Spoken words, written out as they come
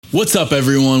What's up,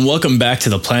 everyone? Welcome back to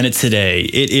The Planet Today.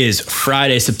 It is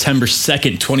Friday, September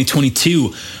 2nd,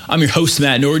 2022. I'm your host,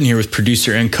 Matt Norton, here with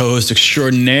producer and co-host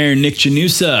extraordinaire, Nick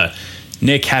Janusa.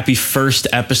 Nick, happy first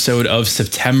episode of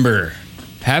September.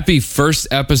 Happy first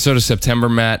episode of September,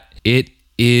 Matt. It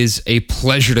is a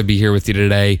pleasure to be here with you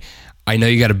today. I know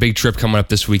you got a big trip coming up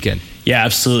this weekend. Yeah,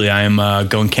 absolutely. I am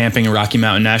going camping in Rocky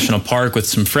Mountain National Park with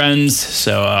some friends,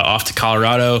 so off to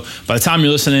Colorado. By the time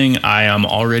you're listening, I am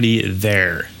already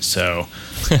there. So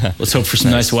let's hope for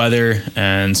some nice weather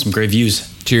and some great views.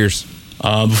 Cheers.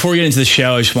 Before we get into the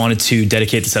show, I just wanted to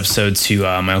dedicate this episode to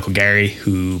my Uncle Gary,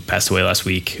 who passed away last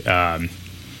week.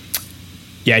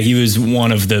 He was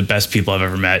one of the best people I've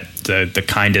ever met, the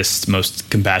kindest,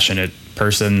 most compassionate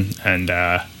person, and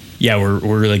we're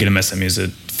really going to miss him. He was a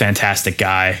fantastic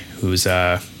guy who's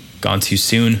gone too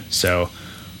soon. So,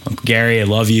 Uncle Gary, I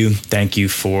love you. Thank you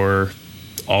for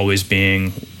always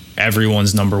being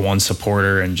everyone's number one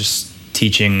supporter and just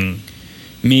teaching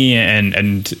me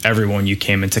and everyone you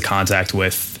came into contact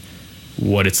with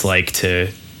what it's like to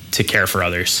care for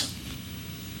others.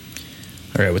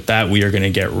 All right, with that, we are going to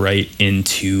get right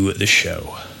into the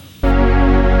show.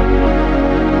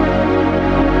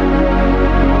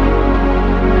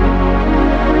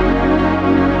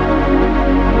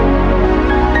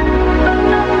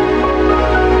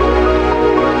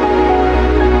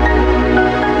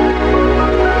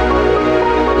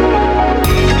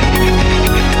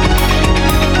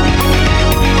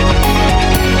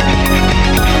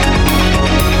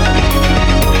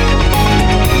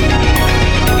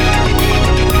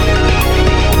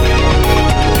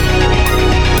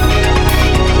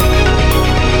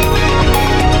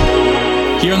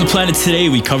 Here on The Planet Today,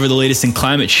 we cover the latest in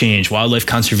climate change, wildlife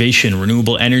conservation,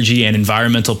 renewable energy, and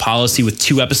environmental policy with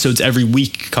 2 episodes every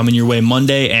week coming your way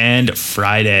Monday and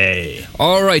Friday.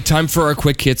 All right, time for our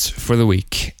quick hits for the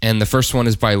week. And the first one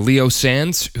is by Leo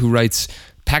Sands, who writes,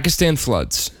 Pakistan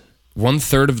floods.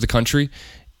 1/3 of the country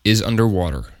is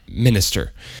underwater.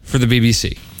 Minister for the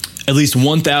BBC. At least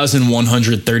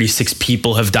 1,136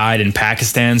 people have died in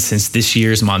Pakistan since this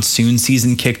year's monsoon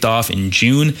season kicked off in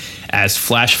June, as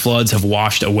flash floods have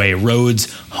washed away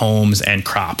roads, homes, and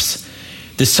crops.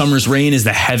 This summer's rain is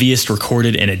the heaviest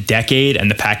recorded in a decade, and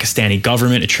the Pakistani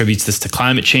government attributes this to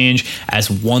climate change, as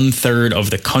 1/3 of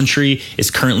the country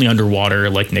is currently underwater,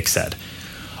 like Nick said.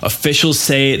 Officials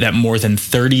say that more than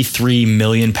 33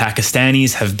 million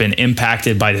Pakistanis have been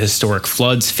impacted by the historic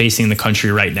floods facing the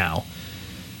country right now.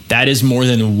 That is more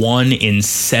than 1 in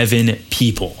 7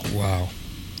 people. Wow.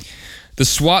 The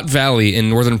Swat Valley in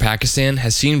northern Pakistan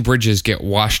has seen bridges get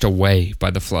washed away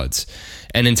by the floods,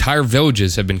 and entire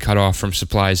villages have been cut off from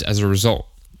supplies as a result.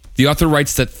 The author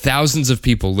writes that thousands of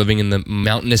people living in the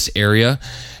mountainous area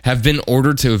have been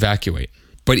ordered to evacuate.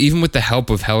 But even with the help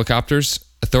of helicopters,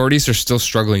 authorities are still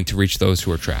struggling to reach those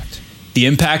who are trapped. The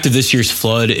impact of this year's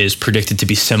flood is predicted to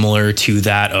be similar to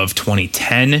that of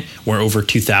 2010, where over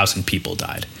 2,000 people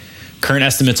died. Current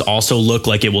estimates also look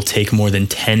like it will take more than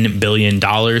 $10 billion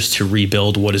to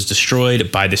rebuild what is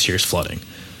destroyed by this year's flooding.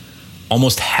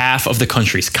 Almost half of the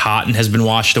country's cotton has been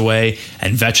washed away,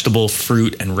 and vegetable,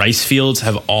 fruit, and rice fields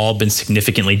have all been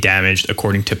significantly damaged,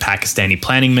 according to Pakistani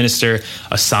Planning Minister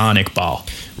Ahsan Iqbal.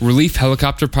 Relief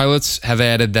helicopter pilots have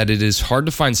added that it is hard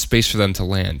to find space for them to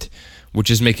land,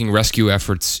 which is making rescue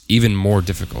efforts even more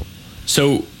difficult.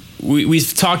 So,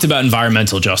 we've talked about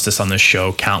environmental justice on this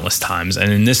show countless times,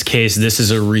 and in this case, this is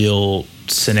a real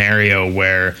scenario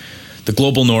where the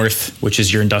global north, which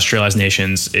is your industrialized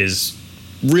nations, is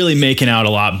really making out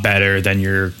a lot better than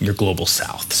your global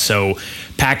south. So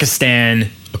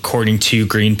Pakistan, according to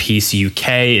Greenpeace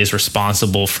UK, is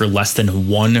responsible for less than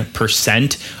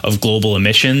 1% of global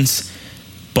emissions.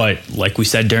 But like we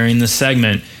said during this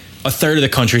segment, 1/3 of the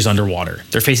country is underwater.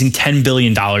 They're facing $10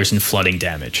 billion in flooding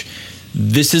damage.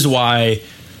 This is why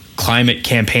climate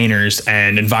campaigners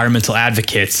and environmental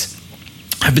advocates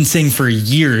have been saying for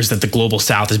years that the global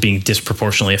south is being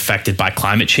disproportionately affected by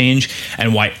climate change,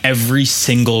 and why every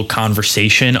single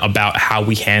conversation about how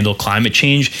we handle climate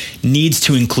change needs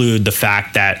to include the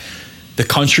fact that the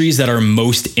countries that are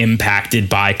most impacted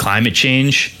by climate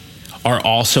change are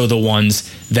also the ones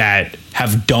that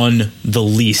have done the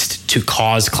least to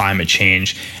cause climate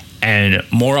change, and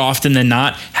more often than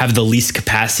not have the least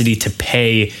capacity to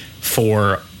pay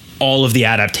for all of the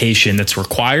adaptation that's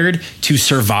required to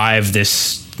survive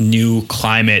this new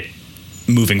climate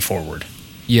moving forward.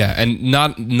 Yeah, and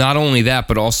not only that,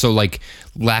 but also like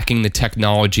lacking the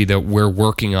technology that we're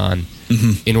working on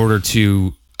in order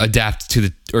to adapt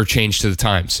to or change to the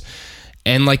times.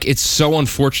 And like, it's so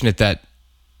unfortunate that,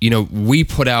 you know, we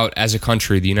put out, as a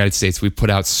country, the United States, we put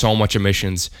out so much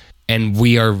emissions And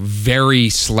we are very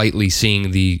slightly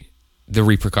seeing the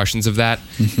repercussions of that.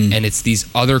 Mm-hmm. And it's these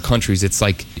other countries. It's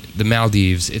like the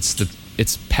Maldives.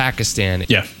 It's Pakistan.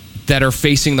 Yeah. That are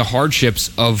facing the hardships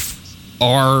of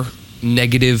our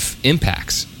negative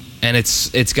impacts. And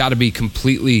it's got to be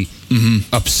completely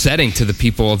upsetting to the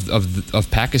people of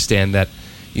Pakistan that,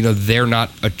 you know, they're not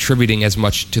attributing as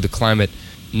much to the climate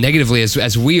negatively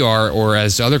as we are or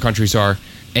as other countries are,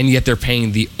 and yet they're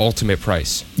paying the ultimate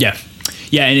price. Yeah.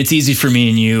 Yeah, and it's easy for me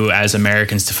and you as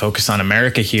Americans to focus on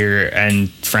America here, and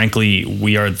frankly,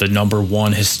 we are the number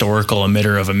one historical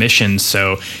emitter of emissions,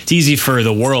 so it's easy for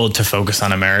the world to focus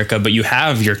on America, but you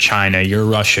have your China, your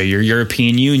Russia, your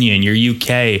European Union, your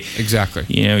UK. Exactly.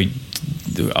 You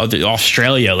know,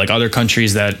 Australia, like other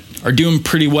countries that are doing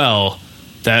pretty well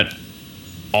that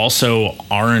also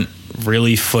aren't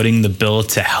really footing the bill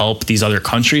to help these other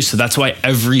countries. So that's why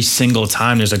every single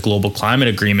time there's a global climate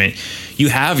agreement, you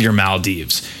have your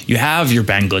Maldives, you have your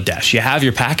Bangladesh, you have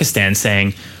your Pakistan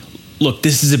saying, look,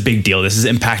 this is a big deal. This is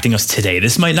impacting us today.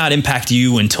 This might not impact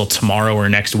you until tomorrow or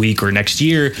next week or next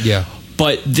year. Yeah.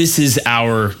 But this is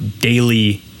our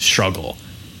daily struggle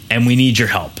and we need your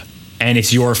help and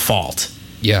it's your fault.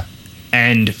 Yeah.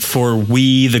 And for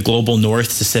we, the global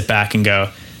north, to sit back and go,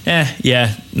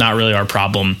 yeah, not really our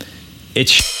problem.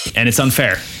 It's and it's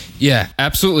unfair. Yeah,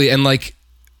 absolutely. And like,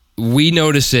 we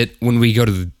notice it when we go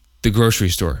to the grocery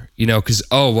store, you know, because,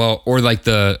 or like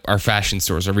our fashion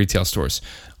stores, our retail stores.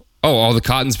 Oh, all the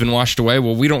cotton's been washed away.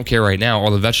 Well, we don't care right now.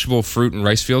 All the vegetable, fruit, and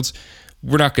rice fields,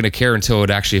 we're not going to care until it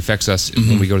actually affects us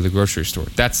when we go to the grocery store.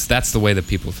 That's the way that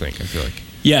people think, I feel like.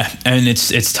 Yeah, and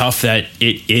it's tough that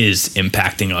it is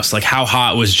impacting us. Like, how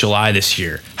hot was July this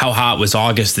year? How hot was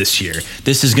August this year?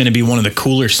 This is going to be one of the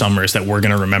cooler summers that we're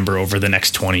going to remember over the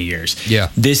next 20 years. Yeah.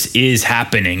 This is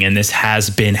happening, and this has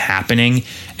been happening.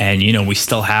 And, you know, we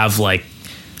still have, like,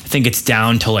 I think it's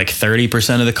down to like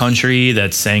 30% of the country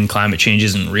that's saying climate change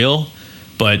isn't real.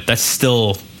 But that's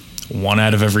still 1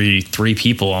 out of every 3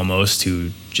 people almost who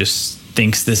just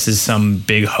thinks this is some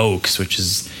big hoax, which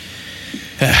is...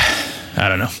 I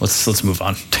don't know. Let's move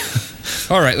on.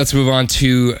 All right, let's move on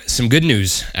to some good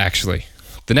news, actually.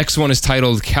 The next one is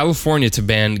titled California to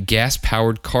Ban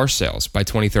Gas-Powered Car Sales by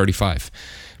 2035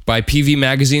 by PV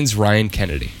Magazine's Ryan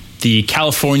Kennedy. The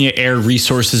California Air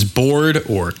Resources Board,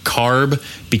 or CARB,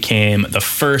 became the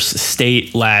first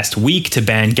state last week to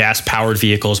ban gas-powered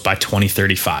vehicles by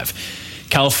 2035.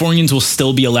 Californians will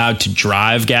still be allowed to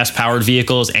drive gas-powered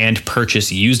vehicles and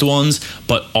purchase used ones,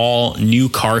 but all new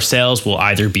car sales will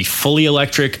either be fully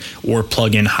electric or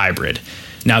plug-in hybrid.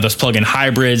 Now, those plug-in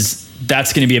hybrids,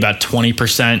 that's going to be about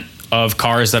 20% of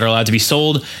cars that are allowed to be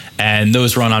sold, and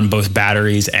those run on both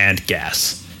batteries and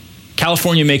gas.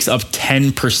 California makes up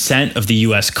 10% of the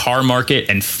U.S. car market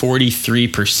and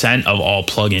 43% of all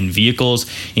plug-in vehicles,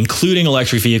 including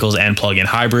electric vehicles and plug-in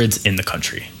hybrids in the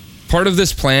country. Part of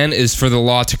this plan is for the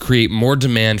law to create more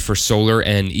demand for solar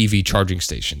and EV charging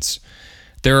stations.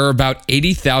 There are about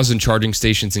 80,000 charging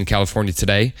stations in California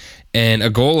today, and a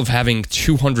goal of having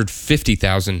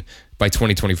 250,000 by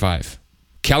 2025.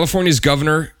 California's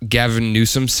Governor Gavin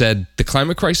Newsom said the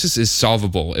climate crisis is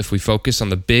solvable if we focus on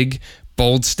the big,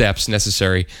 bold steps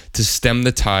necessary to stem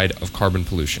the tide of carbon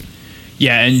pollution.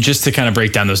 Yeah, and just to kind of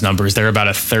break down those numbers, they're about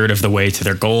a third of the way to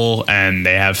their goal, and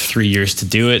they have 3 years to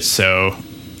do it, so...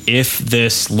 if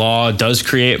this law does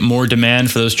create more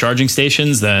demand for those charging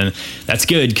stations, then that's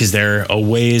good because they're a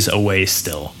ways away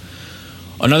still.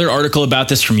 Another article about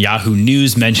this from Yahoo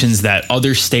News mentions that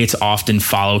other states often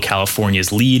follow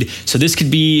California's lead, so this could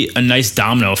be a nice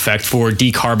domino effect for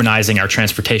decarbonizing our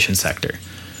transportation sector.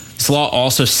 This law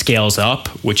also scales up,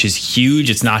 which is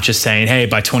huge. It's not just saying, hey,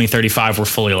 by 2035, we're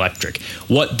fully electric.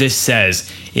 What this says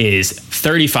is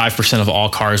 35% of all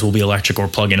cars will be electric or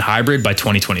plug-in hybrid by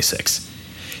 2026.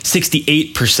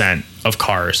 68% of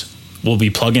cars will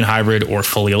be plug-in hybrid or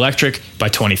fully electric by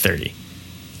 2030,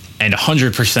 and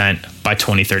 100% by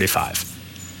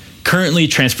 2035. Currently,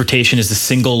 transportation is the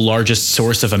single largest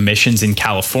source of emissions in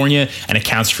California and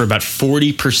accounts for about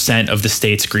 40% of the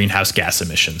state's greenhouse gas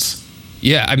emissions.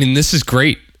 Yeah, I mean, this is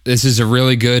great. This is a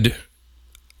really good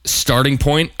starting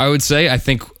point, I would say. I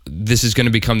think this is going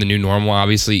to become the new normal.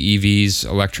 Obviously, EVs,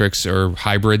 electrics, or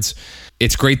hybrids.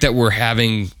 It's great that we're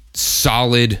having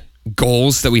solid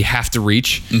goals that we have to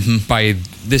reach by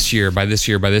this year.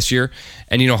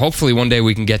 And, you know, hopefully one day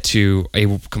we can get to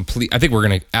a complete, I think we're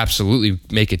going to absolutely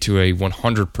make it to a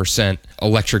 100%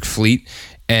 electric fleet.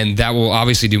 And that will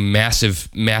obviously do massive,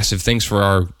 massive things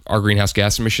for our greenhouse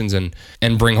gas emissions and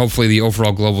bring hopefully the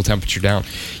overall global temperature down.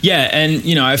 Yeah. And,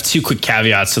 you know, I have 2 quick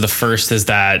caveats. So the first is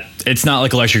that it's not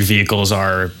like electric vehicles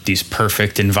are these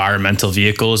perfect environmental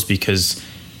vehicles, because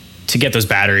to get those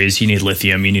batteries, you need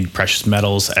lithium, you need precious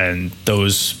metals, and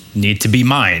those need to be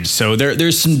mined. So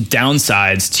there's some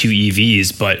downsides to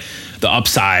EVs, but the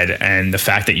upside and the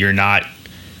fact that you're not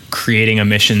creating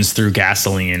emissions through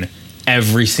gasoline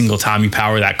every single time you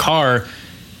power that car,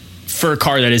 for a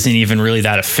car that isn't even really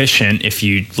that efficient. If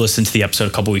you listen to the episode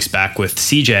a couple weeks back with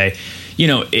CJ,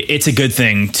 it's a good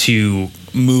thing to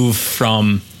move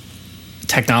from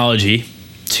technology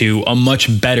to a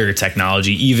much better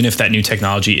technology, even if that new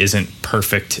technology isn't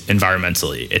perfect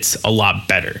environmentally. It's a lot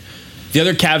better. The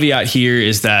other caveat here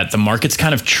is that the market's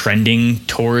kind of trending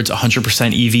towards 100%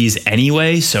 EVs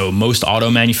anyway. So most auto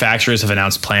manufacturers have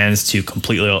announced plans to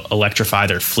completely electrify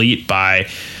their fleet by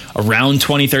around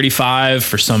 2035,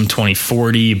 for some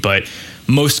 2040, but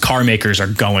most car makers are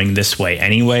going this way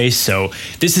anyway. So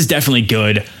this is definitely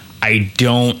good. I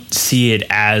don't see it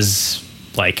as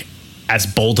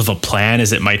bold of a plan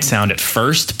as it might sound at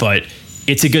first, but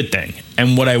it's a good thing.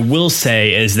 And what I will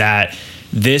say is that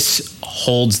this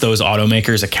holds those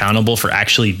automakers accountable for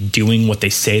actually doing what they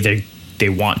say they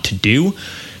want to do,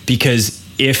 because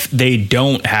if they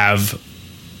don't have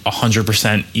 100%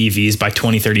 EVs by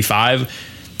 2035,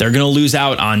 they're going to lose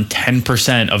out on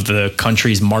 10% of the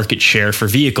country's market share for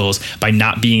vehicles by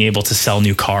not being able to sell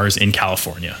new cars in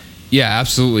California. Yeah,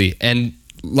 absolutely. And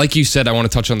like you said, I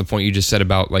want to touch on the point you just said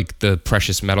about like the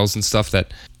precious metals and stuff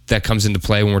that comes into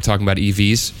play when we're talking about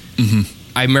EVs.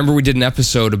 Mm-hmm. I remember we did an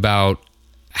episode about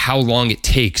how long it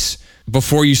takes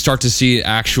before you start to see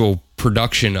actual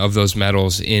production of those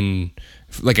metals. In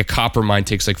like a copper mine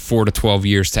takes like 4 to 12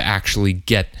 years to actually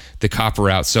get the copper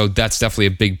out. So that's definitely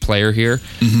a big player here.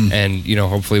 Mm-hmm. And,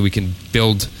 hopefully we can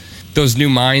build those new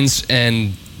mines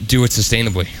and do it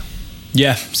sustainably.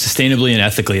 Yeah, sustainably and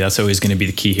ethically. That's always going to be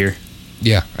the key here.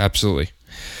 Yeah, absolutely.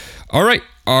 All right.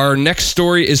 Our next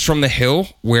story is from The Hill,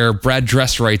 where Brad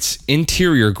Dress writes,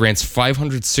 Interior grants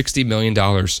 $560 million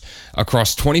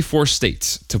across 24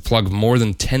 states to plug more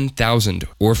than 10,000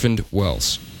 orphaned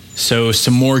wells. So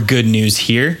some more good news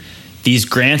here. These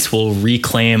grants will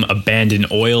reclaim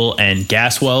abandoned oil and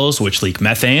gas wells, which leak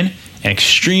methane, an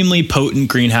extremely potent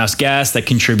greenhouse gas that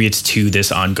contributes to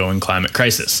this ongoing climate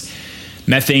crisis.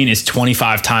 Methane is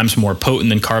 25 times more potent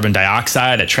than carbon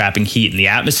dioxide at trapping heat in the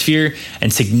atmosphere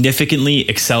and significantly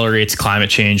accelerates climate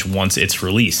change once it's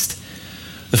released.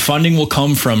 The funding will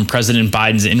come from President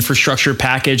Biden's infrastructure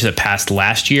package that passed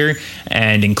last year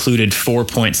and included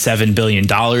 $4.7 billion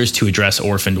to address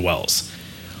orphaned wells.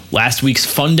 Last week's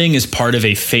funding is part of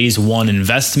a phase one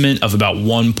investment of about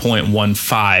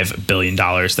 $1.15 billion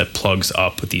that plugs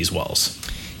up with these wells.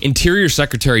 Interior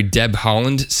Secretary Deb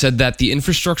Haaland said that the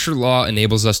infrastructure law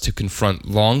enables us to confront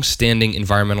long-standing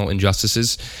environmental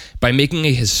injustices by making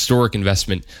a historic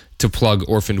investment to plug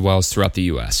orphaned wells throughout the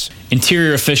U.S.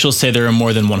 Interior officials say there are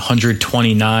more than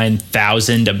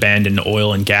 129,000 abandoned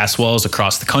oil and gas wells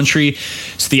across the country.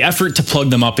 So the effort to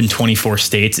plug them up in 24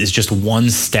 states is just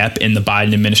one step in the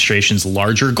Biden administration's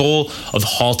larger goal of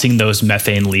halting those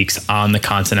methane leaks on the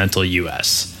continental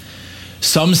U.S.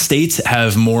 Some states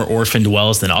have more orphaned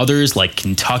wells than others, like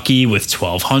Kentucky with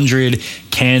 1,200,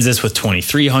 Kansas with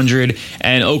 2,300,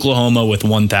 and Oklahoma with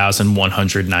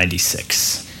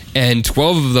 1,196. And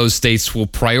 12 of those states will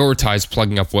prioritize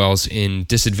plugging up wells in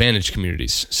disadvantaged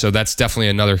communities. So that's definitely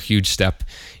another huge step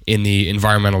in the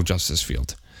environmental justice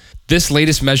field. This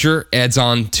latest measure adds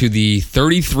on to the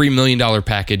 $33 million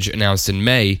package announced in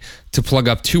May to plug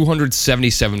up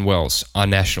 277 wells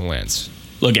on national lands.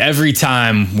 Look, every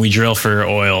time we drill for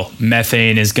oil,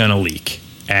 methane is going to leak.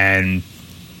 And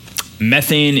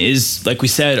methane is, like we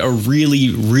said, a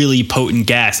really, really potent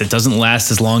gas. It doesn't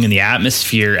last as long in the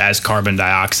atmosphere as carbon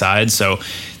dioxide. So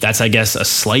that's, I guess, a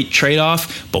slight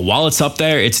trade-off. But while it's up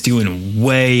there, it's doing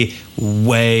way,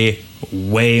 way,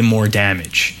 way more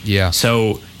damage. Yeah.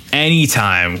 So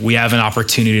anytime we have an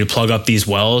opportunity to plug up these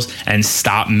wells and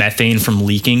stop methane from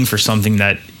leaking for something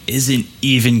that isn't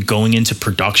even going into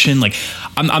production, like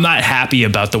I'm not happy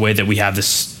about the way that we have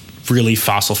this really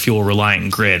fossil fuel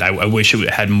reliant grid. I wish it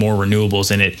had more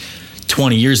renewables in it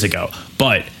 20 years ago,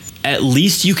 but at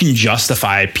least you can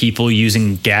justify people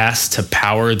using gas to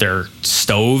power their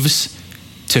stoves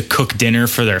to cook dinner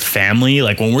for their family.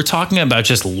 Like when we're talking about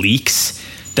just leaks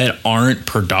that aren't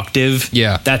productive,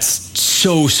 yeah, that's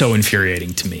so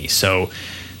infuriating to me. So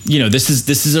this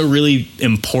is a really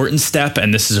important step,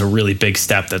 and this is a really big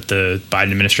step that the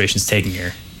Biden administration is taking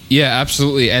here. Yeah,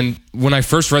 absolutely. And when I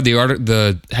first read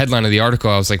the headline of the article,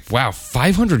 I was like, wow,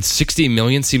 $560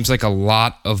 million seems like a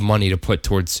lot of money to put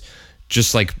towards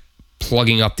just like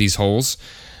plugging up these holes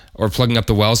or plugging up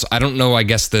the wells. I don't know, I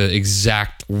guess, the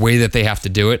exact way that they have to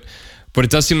do it, But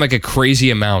it does seem like a crazy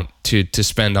amount to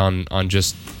spend on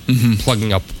just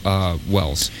plugging up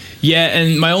wells. Yeah,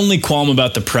 and my only qualm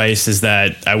about the price is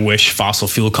that I wish fossil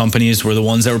fuel companies were the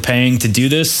ones that were paying to do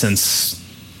this, since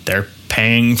they're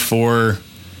paying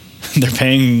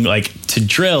like to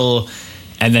drill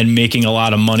and then making a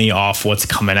lot of money off what's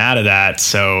coming out of that.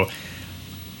 So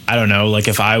I don't know, like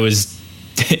if I was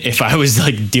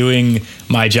like doing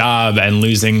my job and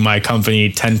losing my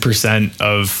company 10%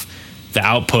 of the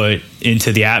output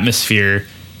into the atmosphere,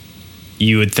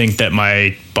 you would think that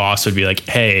my boss would be like,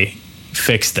 hey,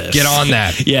 fix this. Get on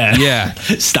that. Yeah.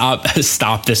 Stop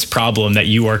this problem that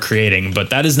you are creating. But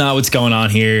that is not what's going on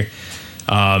here.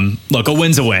 Look, a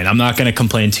win's a win. I'm not going to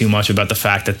complain too much about the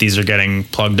fact that these are getting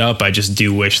plugged up. I just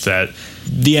do wish that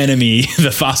the enemy,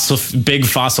 the big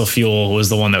fossil fuel, was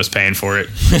the one that was paying for it.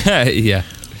 Yeah.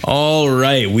 All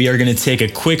right, we are going to take a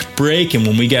quick break, and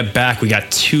when we get back, we got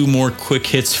 2 more quick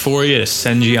hits for you to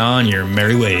send you on your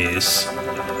merry ways.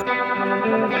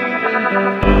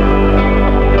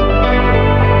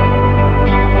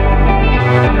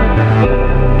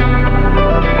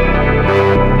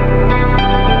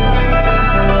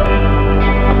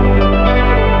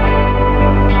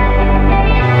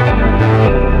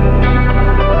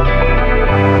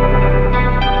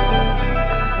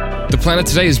 Planet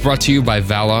Today is brought to you by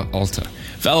Vala Alta.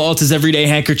 Vala Alta's Everyday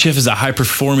Handkerchief is a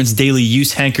high-performance,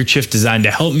 daily-use handkerchief designed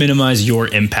to help minimize your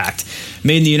impact.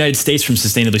 Made in the United States from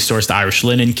sustainably sourced Irish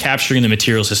linen, capturing the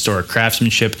material's historic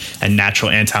craftsmanship and natural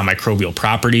antimicrobial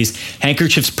properties,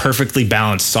 handkerchiefs perfectly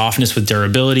balance softness with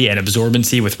durability and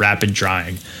absorbency with rapid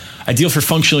drying. Ideal for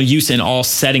functional use in all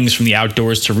settings, from the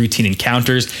outdoors to routine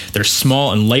encounters, their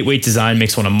small and lightweight design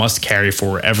makes one a must-carry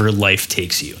for wherever life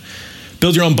takes you.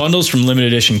 Build your own bundles from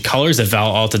limited edition colors at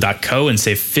valalta.co and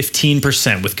save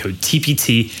 15% with code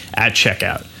TPT at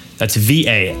checkout. That's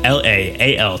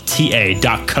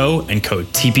VALAALTA.co and code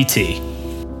TPT.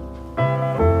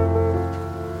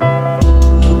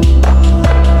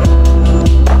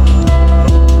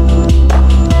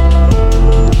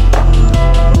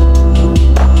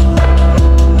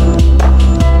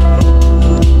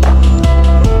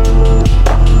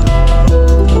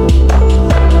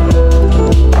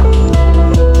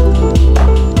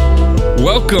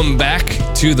 Welcome back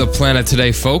to the Planet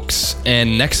Today, folks.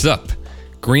 And next up,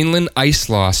 Greenland ice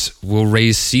loss will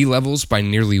raise sea levels by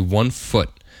nearly 1 foot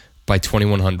by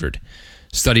 2100.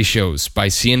 Study shows by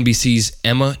CNBC's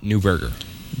Emma Newberger.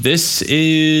 This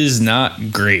is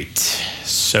not great.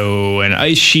 So an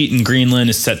ice sheet in Greenland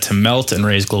is set to melt and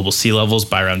raise global sea levels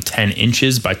by around 10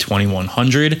 inches by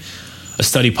 2100. A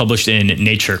study published in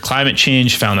Nature Climate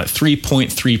Change found that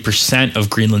 3.3% of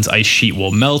Greenland's ice sheet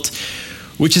will melt,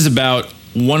 which is about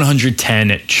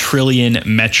 110 trillion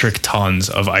metric tons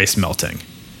of ice melting.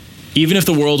 Even if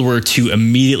the world were to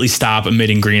immediately stop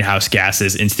emitting greenhouse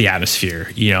gases into the atmosphere,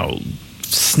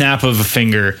 snap of a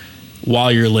finger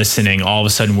while you're listening, all of a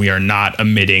sudden we are not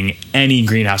emitting any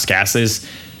greenhouse gases,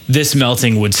 this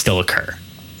melting would still occur.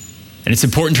 And it's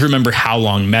important to remember how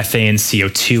long methane,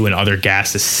 CO2, and other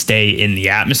gases stay in the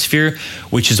atmosphere,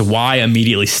 which is why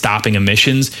immediately stopping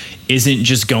emissions isn't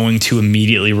just going to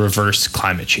immediately reverse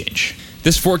climate change.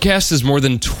 This forecast is more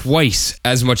than twice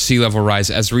as much sea level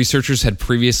rise as researchers had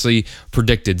previously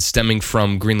predicted, stemming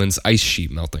from Greenland's ice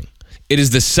sheet melting. It is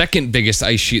the second biggest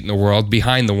ice sheet in the world,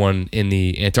 behind the one in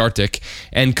the Antarctic,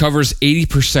 and covers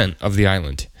 80% of the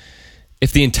island.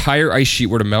 If the entire ice sheet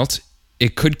were to melt,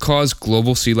 it could cause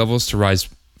global sea levels to rise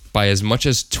by as much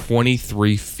as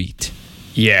 23 feet.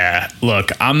 Yeah,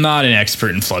 look, I'm not an expert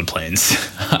in floodplains.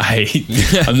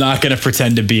 I'm not going to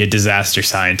pretend to be a disaster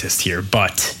scientist here,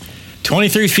 but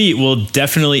 23 feet will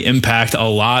definitely impact a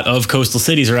lot of coastal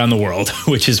cities around the world,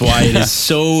 which is why it is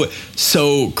so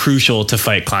crucial to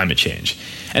fight climate change.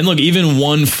 And look, even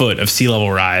 1 foot of sea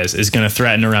level rise is going to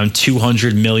threaten around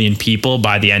 200 million people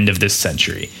by the end of this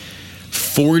century.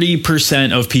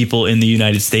 40% of people in the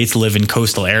United States live in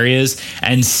coastal areas,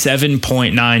 and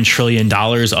 $7.9 trillion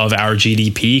of our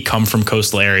GDP come from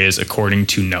coastal areas, according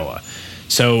to NOAA.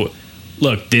 So,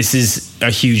 look, this is a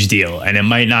huge deal, and it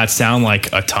might not sound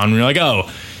like a ton. We're like,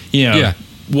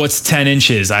 what's 10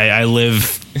 inches? I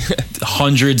live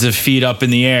hundreds of feet up in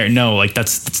the air. No, like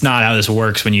that's not how this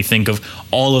works when you think of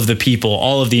all of the people,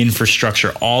 all of the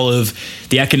infrastructure, all of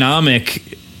the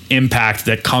economic impact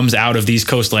that comes out of these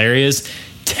coastal areas.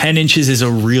 10 inches is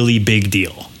a really big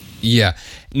deal. Yeah.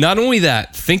 Not only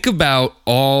that, think about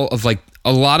all of a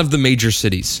lot of the major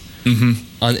cities in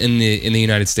the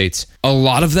United States. A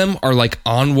lot of them are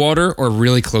on water or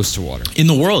really close to water. In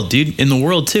the world, dude. In the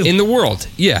world too. In the world,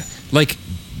 yeah.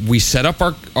 We set up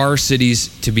our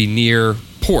cities to be near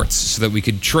ports so that we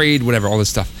could trade, whatever, all this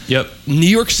stuff. Yep. New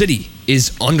York City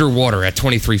is underwater at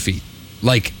 23 feet.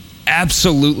 Like,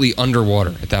 absolutely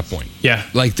underwater at that point. Yeah.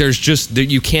 Like,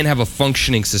 you can't have a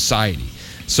functioning society.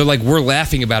 So, like, we're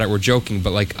laughing about it, we're joking,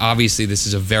 but, like, obviously this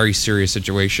is a very serious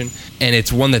situation, and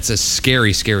it's one that's a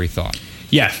scary, scary thought.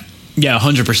 Yeah. Yeah,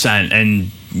 100%.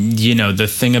 And, you know, the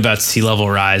thing about sea level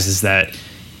rise is that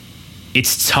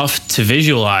it's tough to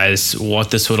visualize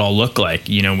what this would all look like.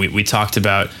 You know, we talked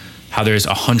about how there's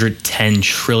 110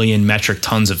 trillion metric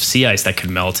tons of sea ice that could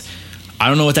melt. I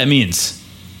don't know what that means,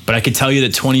 but I could tell you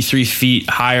that 23 feet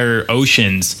higher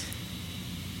oceans,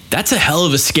 that's a hell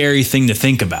of a scary thing to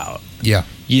think about. Yeah.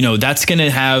 You know, that's going to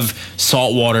have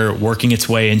salt water working its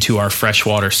way into our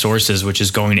freshwater sources, which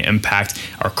is going to impact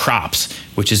our crops,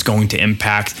 which is going to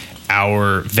impact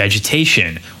our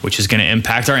vegetation, which is going to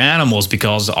impact our animals,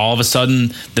 because all of a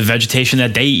sudden the vegetation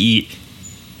that they eat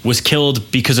was killed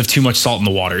because of too much salt in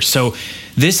the water. So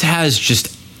this has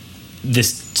just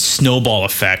this snowball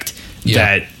effect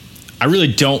that I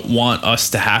really don't want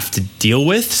us to have to deal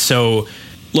with. So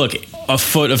look, a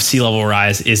foot of sea level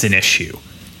rise is an issue.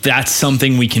 That's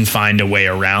something we can find a way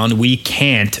around. We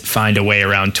can't find a way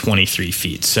around 23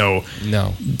 feet. So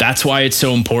no, that's why it's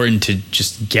so important to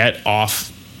just get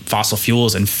off fossil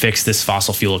fuels and fix this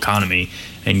fossil fuel economy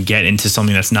and get into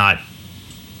something that's not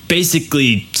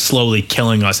basically slowly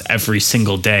killing us every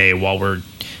single day while we're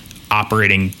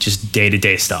operating just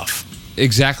day-to-day stuff.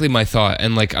 Exactly my thought.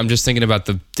 And like, I'm just thinking about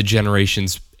the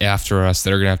generations after us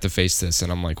that are gonna have to face this,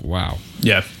 and I'm like, wow.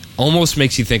 Yeah. Almost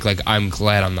makes you think, like, I'm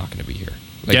glad I'm not gonna be here.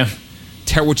 Like, yeah.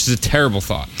 Which is a terrible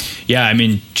thought. Yeah, I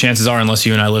mean, chances are, unless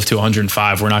you and I live to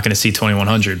 105, we're not going to see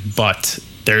 2100. But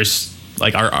there's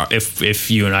like, if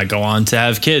you and I go on to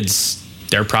have kids,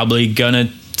 they're probably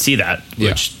gonna see that,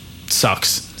 which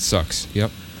sucks. Yep.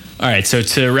 All right, so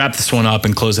to wrap this one up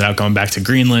and close it out, going back to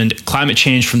Greenland, climate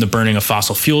change from the burning of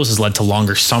fossil fuels has led to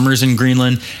longer summers in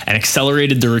Greenland and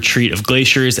accelerated the retreat of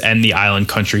glaciers and the island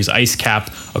country's ice cap,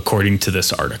 according to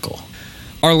this article.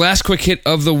 Our last quick hit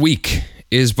of the week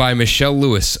is by Michelle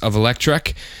Lewis of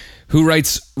Electrek, who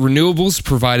writes, renewables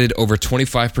provided over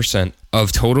 25%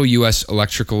 of total U.S.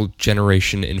 electrical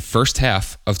generation in first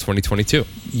half of 2022.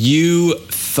 You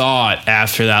thought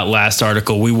after that last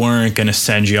article we weren't going to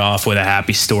send you off with a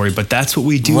happy story, but that's what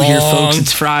we do here, folks.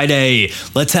 It's Friday.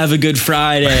 Let's have a good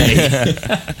Friday.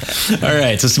 All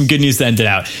right, so some good news to end it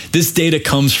out. This data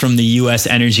comes from the U.S.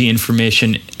 Energy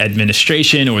Information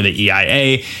Administration, or the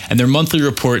EIA, and their monthly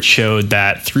report showed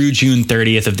that through June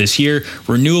 30th of this year,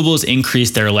 renewables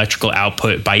increased their electrical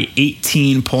output by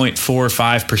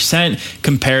 18.45%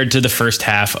 compared to the first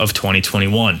half of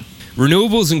 2021.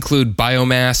 Renewables include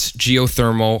biomass,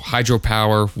 geothermal,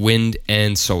 hydropower, wind,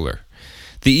 and solar.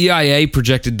 The EIA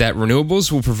projected that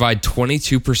renewables will provide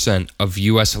 22% of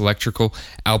U.S. electrical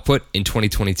output in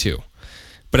 2022.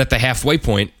 But at the halfway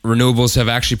point, renewables have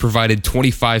actually provided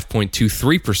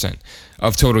 25.23%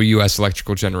 of total U.S.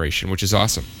 electrical generation, which is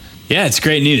awesome. Yeah, it's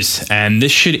great news. And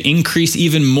this should increase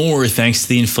even more thanks to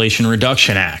the Inflation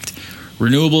Reduction Act.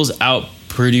 Renewables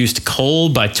outproduced coal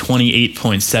by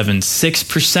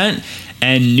 28.76%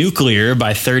 and nuclear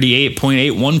by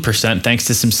 38.81%, thanks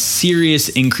to some serious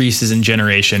increases in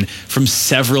generation from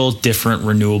several different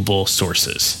renewable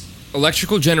sources.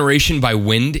 Electrical generation by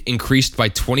wind increased by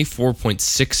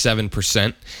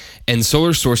 24.67%, and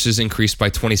solar sources increased by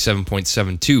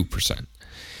 27.72%.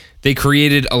 They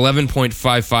created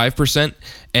 11.55%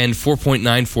 and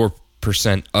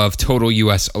 4.94% of total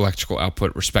U.S. electrical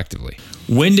output, respectively.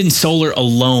 Wind and solar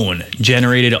alone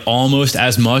generated almost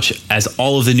as much as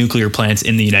all of the nuclear plants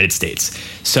in the United States.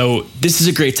 So this is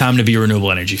a great time to be a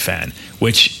renewable energy fan,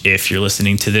 which, if you're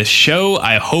listening to this show,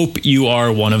 I hope you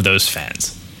are one of those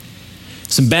fans.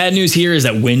 Some bad news here is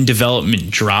that wind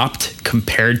development dropped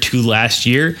compared to last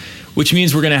year, which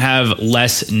means we're going to have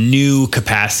less new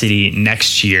capacity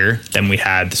next year than we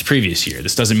had this previous year.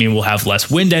 This doesn't mean we'll have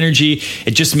less wind energy.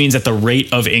 It just means that the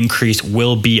rate of increase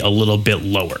will be a little bit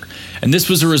lower. And this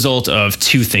was a result of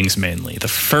two things mainly. The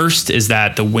first is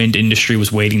that the wind industry was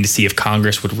waiting to see if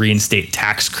Congress would reinstate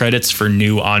tax credits for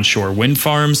new onshore wind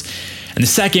farms. And the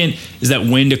second is that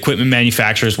wind equipment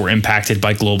manufacturers were impacted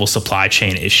by global supply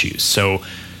chain issues. So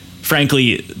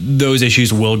frankly, those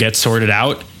issues will get sorted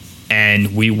out,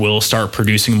 and we will start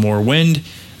producing more wind.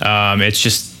 It's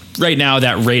just right now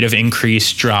that rate of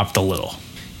increase dropped a little.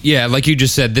 Yeah, like you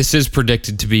just said, this is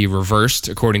predicted to be reversed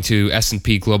according to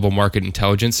S&P Global Market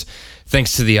Intelligence,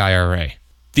 thanks to the IRA.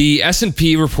 The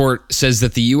S&P report says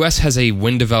that the U.S. has a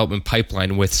wind development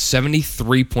pipeline with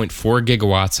 73.4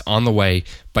 gigawatts on the way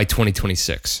by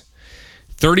 2026.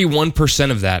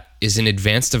 31% of that is in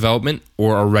advanced development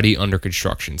or already under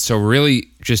construction. So really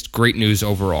just great news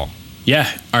overall. Yeah.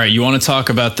 All right. You want to talk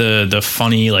about the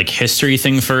funny like history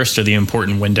thing first, or the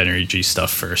important wind energy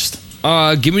stuff first?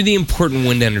 Give me the important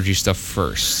wind energy stuff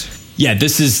first. Yeah,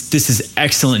 this is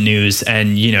excellent news,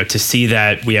 and to see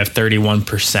that we have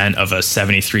 31% of a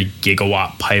 73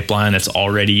 gigawatt pipeline that's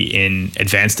already in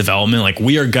advanced development. Like,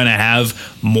 we are gonna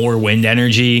have more wind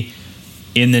energy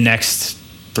in the next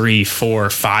 3, 4,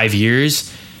 5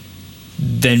 years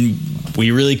than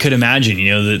we really could imagine.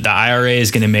 The IRA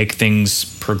is going to make things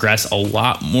progress a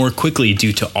lot more quickly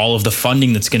due to all of the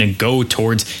funding that's going to go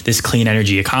towards this clean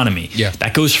energy economy. Yeah,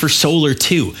 that goes for solar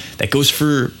too. That goes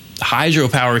for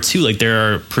hydropower too. Like,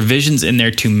 there are provisions in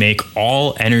there to make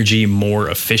all energy more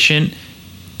efficient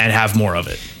and have more of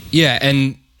it. Yeah,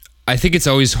 and I think it's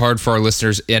always hard for our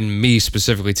listeners, and me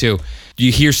specifically too.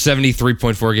 You hear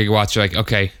 73.4 gigawatts, you're like,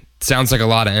 okay, sounds like a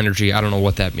lot of energy. I don't know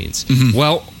what that means. Mm-hmm.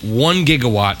 Well, 1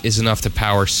 gigawatt is enough to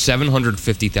power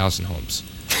 750,000 homes.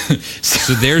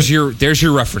 So there's your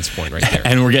reference point right there.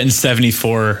 And we're getting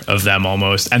 74 of them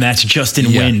almost, and that's just in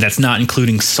wind. That's not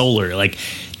including solar. Like,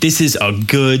 this is a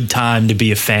good time to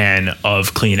be a fan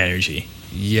of clean energy.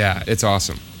 Yeah, it's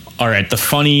awesome. All right, the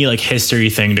funny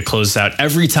history thing to close out.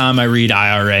 Every time I read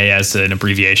IRA as an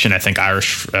abbreviation, I think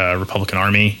Irish Republican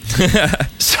Army.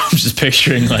 So I'm just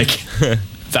picturing the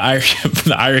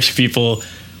Irish people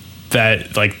that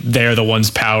they're the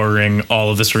ones powering all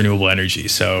of this renewable energy.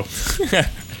 So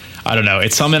I don't know.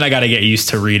 It's something I got to get used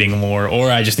to reading more,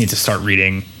 or I just need to start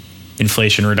reading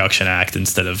Inflation Reduction Act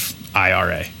instead of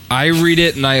IRA. I read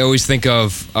it and I always think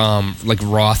of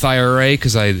Roth IRA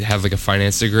because I have a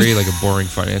finance degree, a boring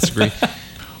finance degree.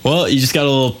 Well, you just got a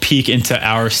little peek into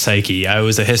our psyche. I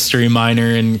was a history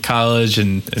minor in college,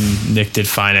 and Nick did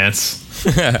finance.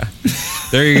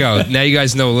 There you go. Now you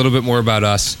guys know a little bit more about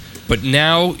us. But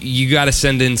now you got to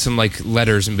send in some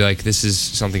letters and be like, this is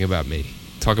something about me.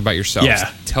 Talk about yourselves. Yeah.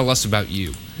 Tell us about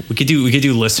you. We could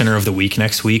do listener of the week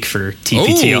next week for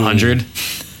TPT 100.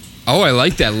 Oh, I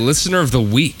like that. Listener of the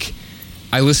week.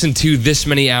 I listened to this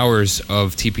many hours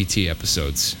of TPT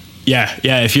episodes. Yeah.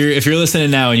 If you're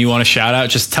listening now and you want a shout out,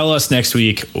 just tell us next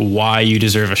week why you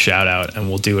deserve a shout out, and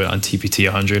we'll do it on TPT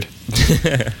 100.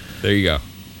 There you go.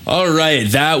 All right,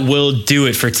 that will do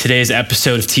it for today's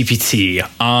episode of TPT.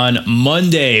 On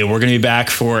Monday, we're going to be back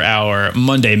for our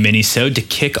Monday mini-sode to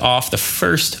kick off the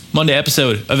first Monday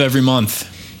episode of every month.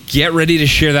 Get ready to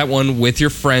share that one with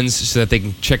your friends so that they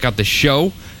can check out the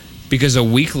show, because a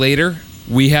week later,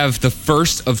 we have the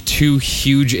first of 2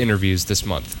 huge interviews this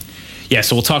month. Yeah,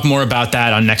 so we'll talk more about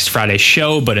that on next Friday's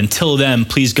show. But until then,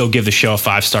 please go give the show a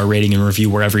 5-star rating and review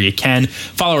wherever you can.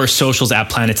 Follow our socials at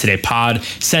Planet Today Pod.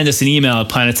 Send us an email at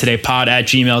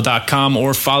planettodaypod@gmail.com,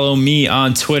 or follow me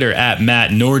on Twitter at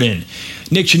Matt Norden.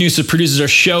 Nick Janusa produces our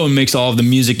show and makes all of the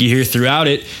music you hear throughout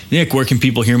it. Nick, where can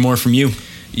people hear more from you?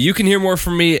 You can hear more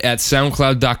from me at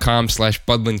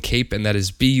soundcloud.com/BudlinCape, and that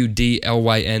is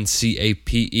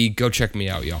BUDLYNCAPE. Go check me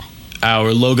out, y'all.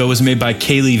 Our logo was made by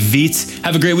Kaylee Vietz.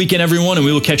 Have a great weekend, everyone, and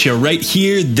we will catch you right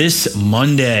here this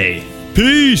Monday.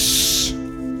 Peace!